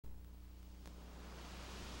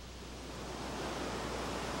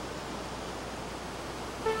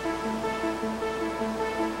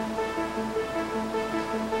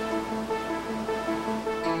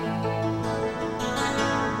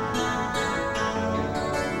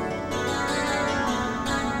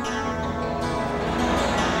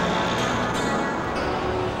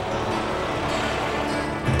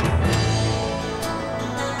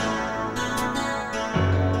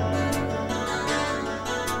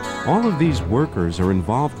All of these workers are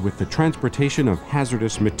involved with the transportation of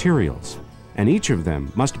hazardous materials, and each of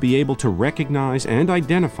them must be able to recognize and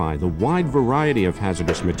identify the wide variety of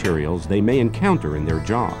hazardous materials they may encounter in their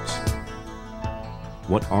jobs.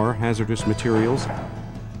 What are hazardous materials?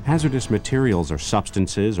 Hazardous materials are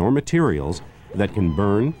substances or materials that can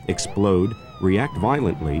burn, explode, react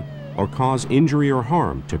violently, or cause injury or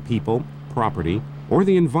harm to people, property, or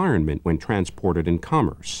the environment when transported in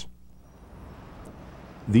commerce.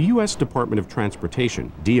 The U.S. Department of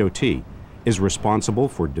Transportation, DOT, is responsible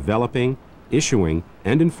for developing, issuing,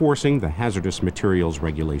 and enforcing the hazardous materials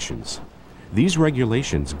regulations. These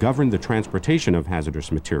regulations govern the transportation of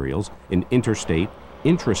hazardous materials in interstate,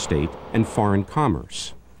 intrastate, and foreign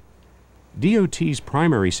commerce. DOT's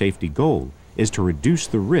primary safety goal is to reduce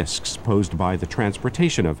the risks posed by the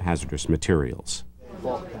transportation of hazardous materials.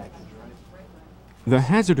 The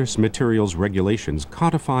Hazardous Materials Regulations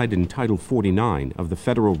codified in Title 49 of the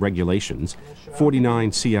Federal Regulations,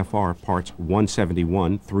 49 CFR Parts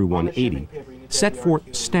 171 through 180, set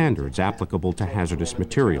forth standards applicable to hazardous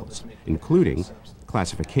materials, including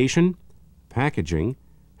classification, packaging,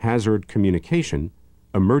 hazard communication,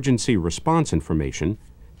 emergency response information,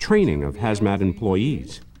 training of hazmat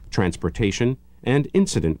employees, transportation, and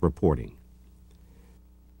incident reporting.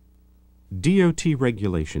 DOT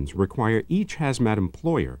regulations require each hazmat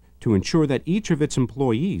employer to ensure that each of its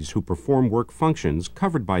employees who perform work functions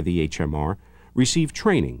covered by the HMR receive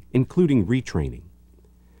training, including retraining.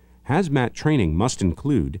 Hazmat training must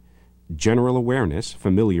include general awareness,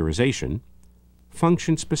 familiarization,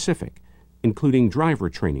 function-specific, including driver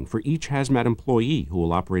training for each hazmat employee who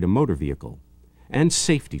will operate a motor vehicle, and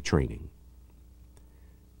safety training.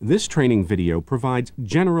 This training video provides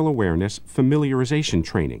general awareness, familiarization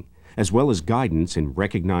training, as well as guidance in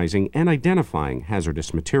recognizing and identifying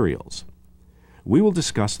hazardous materials. We will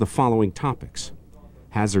discuss the following topics: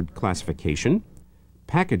 hazard classification,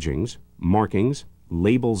 packagings, markings,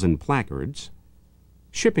 labels and placards,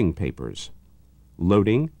 shipping papers,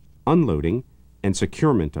 loading, unloading, and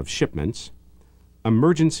securement of shipments,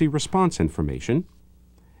 emergency response information,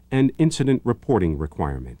 and incident reporting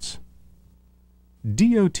requirements.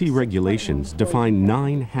 DOT regulations define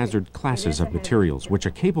 9 hazard classes of materials which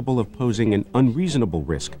are capable of posing an unreasonable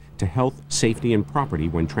risk to health, safety, and property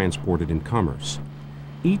when transported in commerce.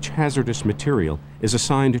 Each hazardous material is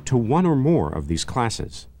assigned to one or more of these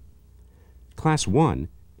classes. Class 1,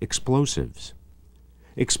 explosives.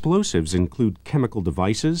 Explosives include chemical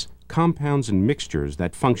devices, compounds, and mixtures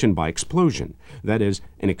that function by explosion, that is,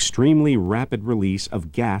 an extremely rapid release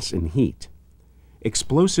of gas and heat.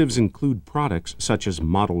 Explosives include products such as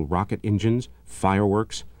model rocket engines,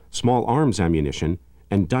 fireworks, small arms ammunition,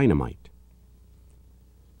 and dynamite.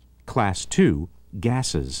 Class 2,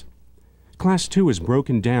 gases. Class 2 is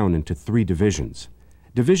broken down into 3 divisions.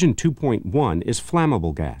 Division 2.1 is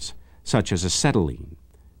flammable gas, such as acetylene.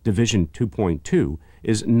 Division 2.2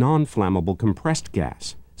 is non-flammable compressed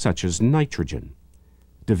gas, such as nitrogen.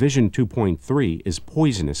 Division 2.3 is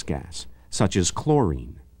poisonous gas, such as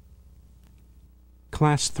chlorine.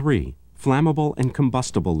 Class 3, flammable and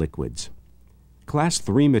combustible liquids. Class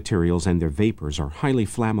 3 materials and their vapors are highly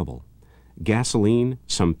flammable. Gasoline,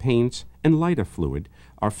 some paints, and lighter fluid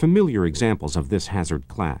are familiar examples of this hazard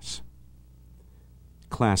class.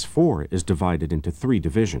 Class 4 is divided into 3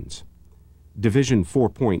 divisions. Division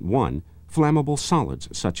 4.1, flammable solids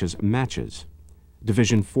such as matches.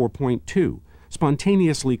 Division 4.2,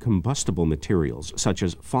 spontaneously combustible materials such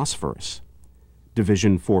as phosphorus.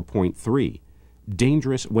 Division 4.3,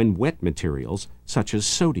 dangerous when wet materials such as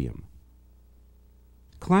sodium.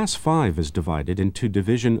 Class 5 is divided into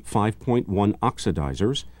Division 5.1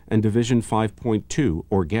 oxidizers and Division 5.2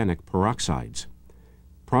 organic peroxides.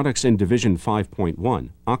 Products in Division 5.1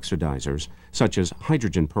 oxidizers, such as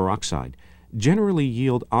hydrogen peroxide, generally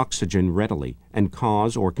yield oxygen readily and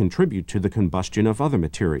cause or contribute to the combustion of other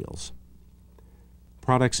materials.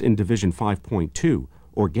 Products in Division 5.2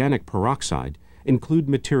 organic peroxide include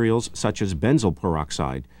materials such as benzyl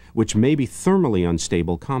peroxide, which may be thermally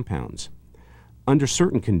unstable compounds. Under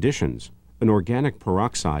certain conditions, an organic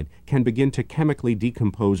peroxide can begin to chemically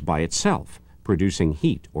decompose by itself, producing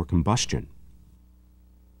heat or combustion.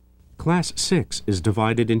 Class 6 is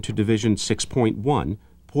divided into Division 6.1,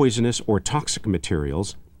 poisonous or toxic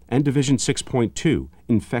materials, and Division 6.2,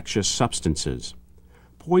 infectious substances.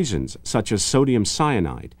 Poisons such as sodium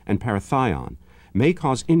cyanide and parathion may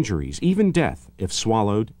cause injuries, even death, if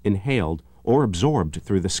swallowed, inhaled, or absorbed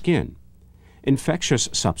through the skin. Infectious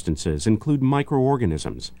substances include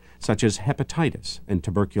microorganisms, such as hepatitis and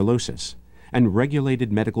tuberculosis, and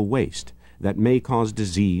regulated medical waste that may cause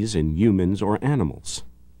disease in humans or animals.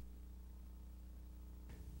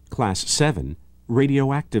 Class 7,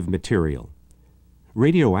 radioactive material.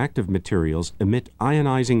 Radioactive materials emit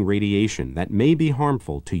ionizing radiation that may be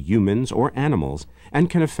harmful to humans or animals and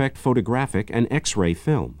can affect photographic and X-ray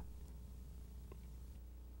film.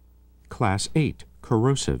 Class 8,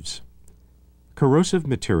 corrosives. Corrosive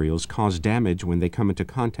materials cause damage when they come into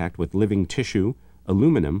contact with living tissue,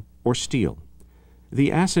 aluminum, or steel.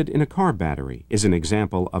 The acid in a car battery is an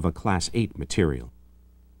example of a Class 8 material.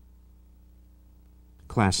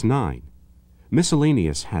 Class 9,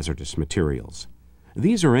 miscellaneous hazardous materials.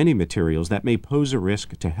 These are any materials that may pose a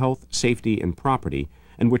risk to health, safety, and property,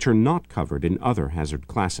 and which are not covered in other hazard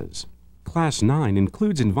classes. Class 9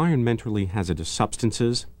 includes environmentally hazardous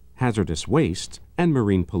substances, hazardous wastes, and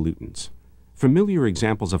marine pollutants. Familiar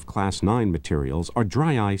examples of Class 9 materials are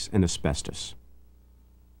dry ice and asbestos.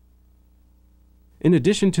 In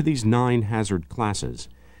addition to these 9 hazard classes,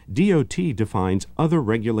 DOT defines other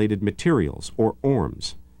regulated materials, or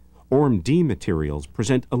ORMs. ORM-D materials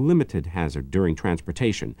present a limited hazard during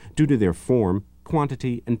transportation due to their form,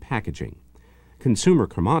 quantity, and packaging. Consumer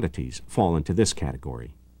commodities fall into this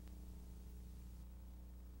category.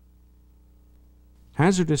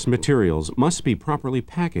 Hazardous materials must be properly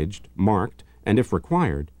packaged, marked, and if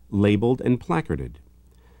required, labeled and placarded.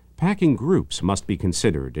 Packing groups must be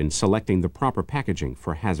considered in selecting the proper packaging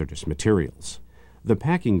for hazardous materials. The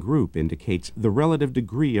packing group indicates the relative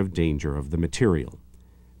degree of danger of the material.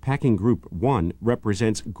 Packing Group 1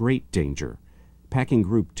 represents great danger, Packing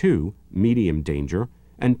Group 2, medium danger,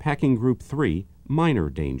 and Packing Group 3,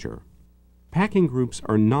 minor danger. Packing groups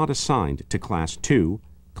are not assigned to Class 2,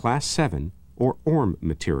 Class 7, or ORM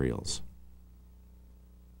materials.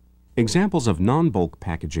 Examples of non-bulk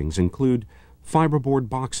packagings include fiberboard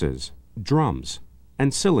boxes, drums,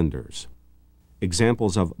 and cylinders.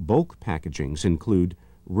 Examples of bulk packagings include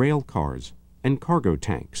rail cars and cargo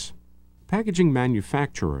tanks. Packaging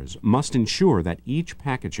manufacturers must ensure that each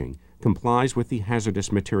packaging complies with the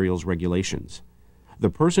hazardous materials regulations. The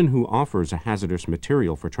person who offers a hazardous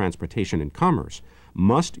material for transportation and commerce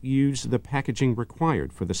must use the packaging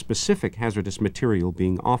required for the specific hazardous material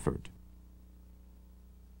being offered.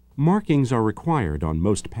 Markings are required on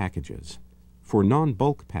most packages. For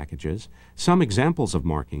non-bulk packages, some examples of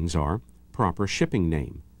markings are proper shipping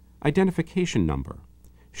name, identification number,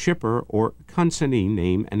 shipper or consignee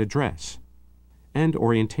name and address, and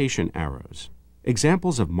orientation arrows.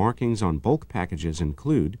 Examples of markings on bulk packages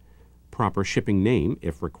include proper shipping name,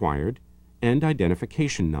 if required, and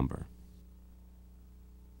identification number.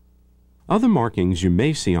 Other markings you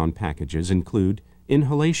may see on packages include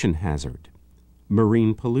inhalation hazard,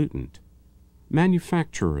 marine pollutant,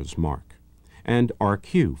 manufacturer's mark, and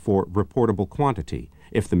RQ for reportable quantity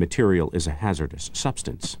if the material is a hazardous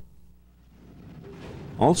substance.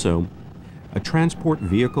 Also, a transport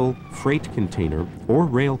vehicle, freight container, or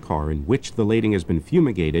rail car in which the lading has been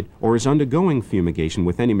fumigated or is undergoing fumigation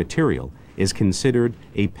with any material is considered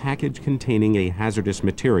a package containing a hazardous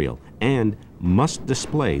material and must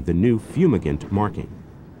display the new fumigant marking.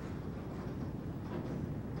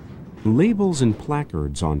 Labels and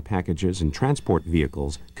placards on packages and transport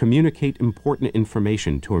vehicles communicate important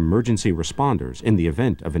information to emergency responders in the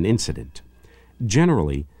event of an incident.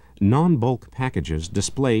 Generally, non-bulk packages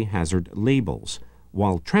display hazard labels,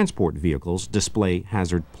 while transport vehicles display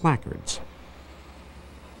hazard placards.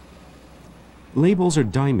 Labels are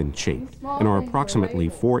diamond-shaped and are approximately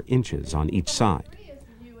 4 inches on each side.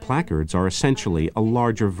 Placards are essentially a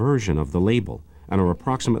larger version of the label and are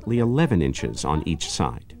approximately 11 inches on each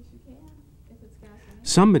side.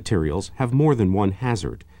 Some materials have more than one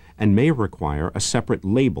hazard and may require a separate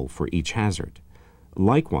label for each hazard.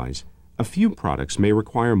 Likewise, a few products may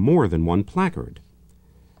require more than one placard.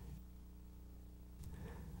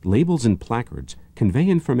 Labels and placards convey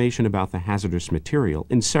information about the hazardous material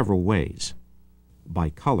in several ways: by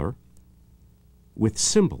color, with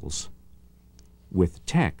symbols, with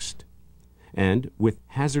text, and with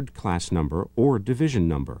hazard class number or division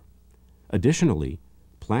number. Additionally,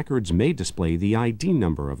 placards may display the ID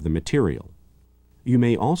number of the material. You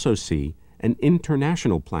may also see an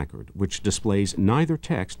international placard which displays neither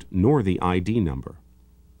text nor the ID number.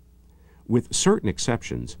 With certain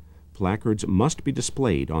exceptions, placards must be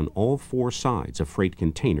displayed on all 4 sides of freight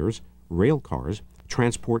containers, rail cars,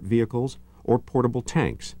 transport vehicles, or portable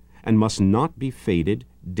tanks, and must not be faded,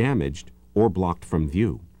 damaged, or blocked from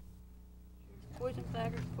view. Poison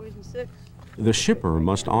placard, poison 6. The shipper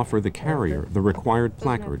must offer the carrier the required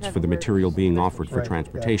placards for the material being offered for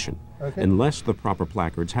transportation, unless the proper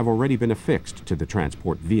placards have already been affixed to the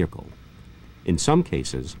transport vehicle. In some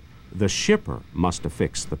cases, the shipper must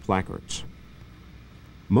affix the placards.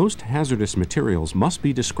 Most hazardous materials must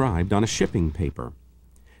be described on a shipping paper.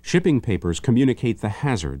 Shipping papers communicate the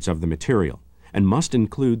hazards of the material and must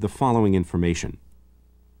include the following information: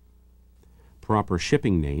 proper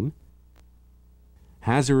shipping name,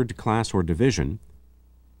 hazard class or division,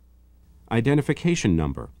 identification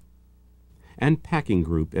number, and packing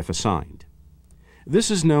group if assigned. This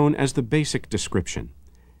is known as the basic description.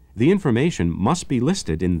 The information must be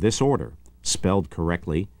listed in this order, spelled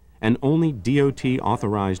correctly, and only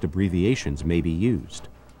DOT-authorized abbreviations may be used.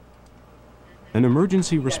 An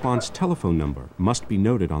emergency response telephone number must be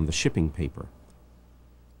noted on the shipping paper.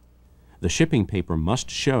 The shipping paper must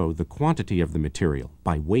show the quantity of the material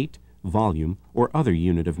by weight, volume, or other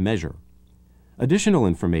unit of measure. Additional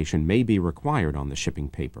information may be required on the shipping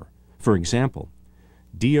paper. For example,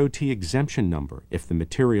 DOT exemption number if the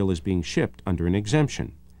material is being shipped under an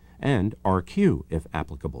exemption, and RQ if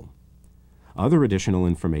applicable. Other additional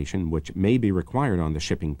information which may be required on the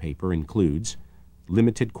shipping paper includes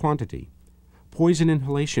limited quantity, poison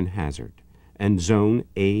inhalation hazard, and zone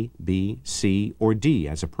A, B, C, or D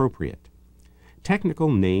as appropriate,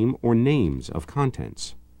 technical name or names of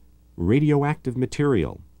contents, radioactive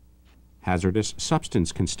material, hazardous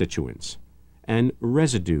substance constituents, and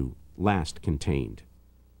residue last contained.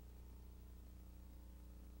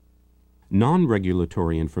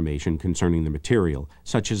 Non-regulatory information concerning the material,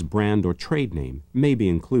 such as brand or trade name, may be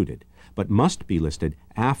included, but must be listed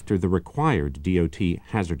after the required DOT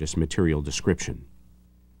hazardous material description.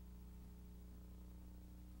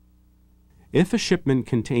 If a shipment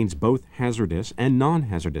contains both hazardous and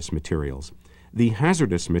non-hazardous materials, the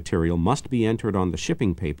hazardous material must be entered on the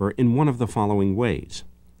shipping paper in one of the following ways.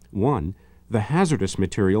 1. The hazardous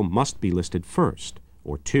material must be listed first,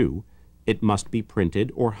 or 2. It must be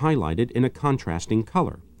printed or highlighted in a contrasting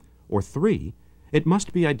color, or 3. It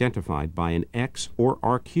must be identified by an X or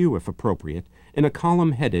RQ if appropriate in a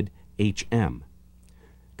column headed HM.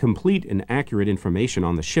 Complete and accurate information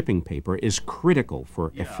on the shipping paper is critical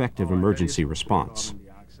for effective emergency response.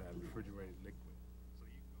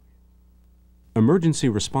 Emergency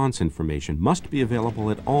response information must be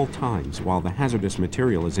available at all times while the hazardous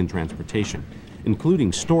material is in transportation,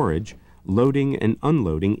 including storage, loading, and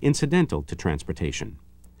unloading incidental to transportation.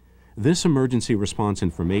 This emergency response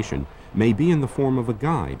information may be in the form of a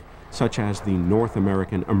guide, such as the North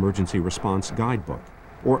American Emergency Response Guidebook,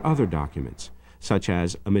 or other documents, such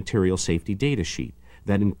as a material safety data sheet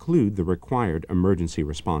that include the required emergency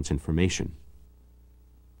response information.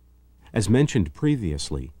 As mentioned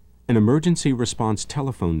previously, an emergency response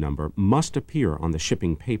telephone number must appear on the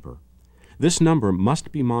shipping paper. This number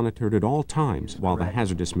must be monitored at all times while the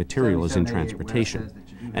hazardous material is in transportation,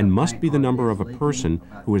 and must be the number of a person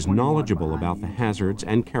who is knowledgeable about the hazards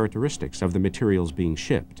and characteristics of the materials being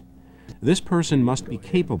shipped. This person must be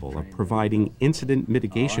capable of providing incident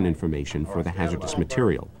mitigation information for the hazardous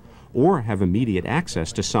material, or have immediate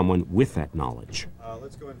access to someone with that knowledge.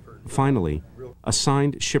 Finally, a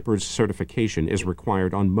signed shipper's certification is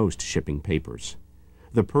required on most shipping papers.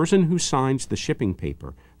 The person who signs the shipping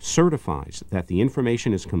paper certifies that the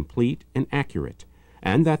information is complete and accurate,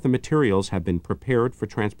 and that the materials have been prepared for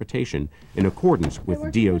transportation in accordance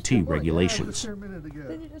with DOT regulations.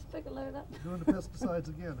 Did you just pick a load up? Doing the pesticides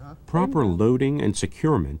again, huh? Proper loading and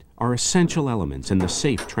securement are essential elements in the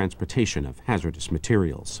safe transportation of hazardous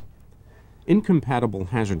materials. Incompatible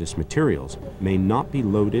hazardous materials may not be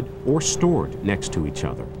loaded or stored next to each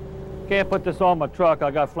other. Can't put this on my truck.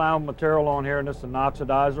 I got flammable material on here, and this is an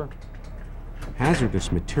oxidizer.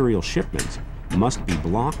 Hazardous material shipments must be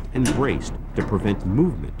blocked and braced to prevent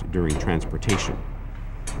movement during transportation.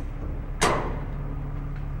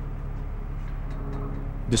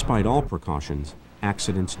 Despite all precautions,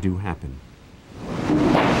 accidents do happen.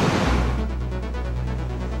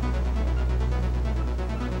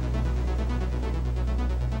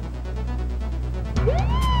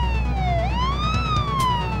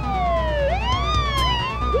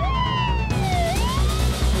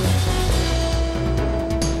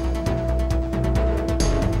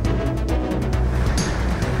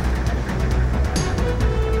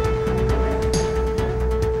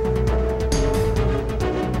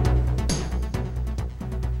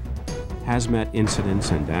 Hazmat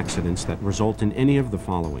incidents and accidents that result in any of the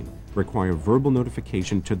following require verbal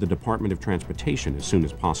notification to the Department of Transportation as soon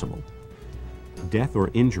as possible. Death or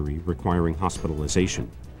injury requiring hospitalization.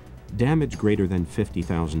 Damage greater than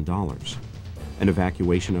 $50,000. An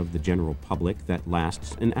evacuation of the general public that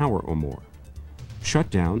lasts an hour or more.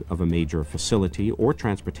 Shutdown of a major facility or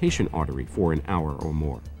transportation artery for an hour or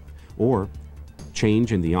more. Or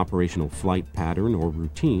change in the operational flight pattern or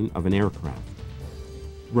routine of an aircraft.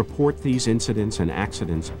 Report these incidents and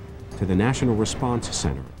accidents to the National Response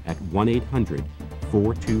Center at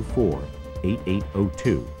 1-800-424-5633.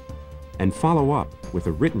 8802 and follow up with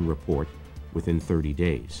a written report within 30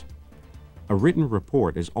 days. A written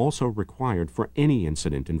report is also required for any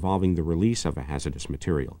incident involving the release of a hazardous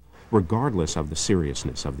material, regardless of the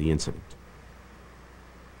seriousness of the incident.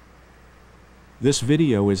 This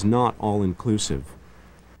video is not all-inclusive.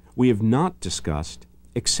 We have not discussed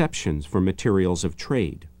exceptions for materials of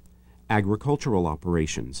trade, agricultural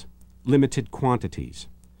operations, limited quantities,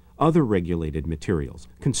 other regulated materials,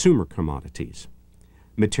 consumer commodities,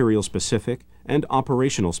 material-specific and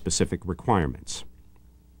operational-specific requirements.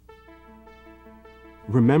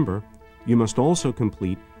 Remember, you must also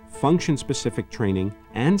complete function-specific training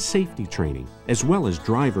and safety training, as well as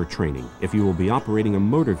driver training if you will be operating a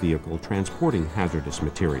motor vehicle transporting hazardous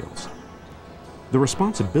materials. The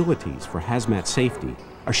responsibilities for hazmat safety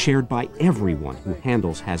are shared by everyone who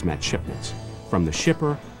handles hazmat shipments, from the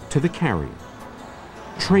shipper to the carrier.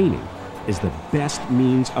 Training is the best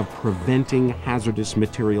means of preventing hazardous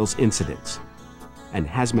materials incidents, and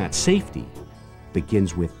hazmat safety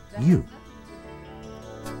begins with you.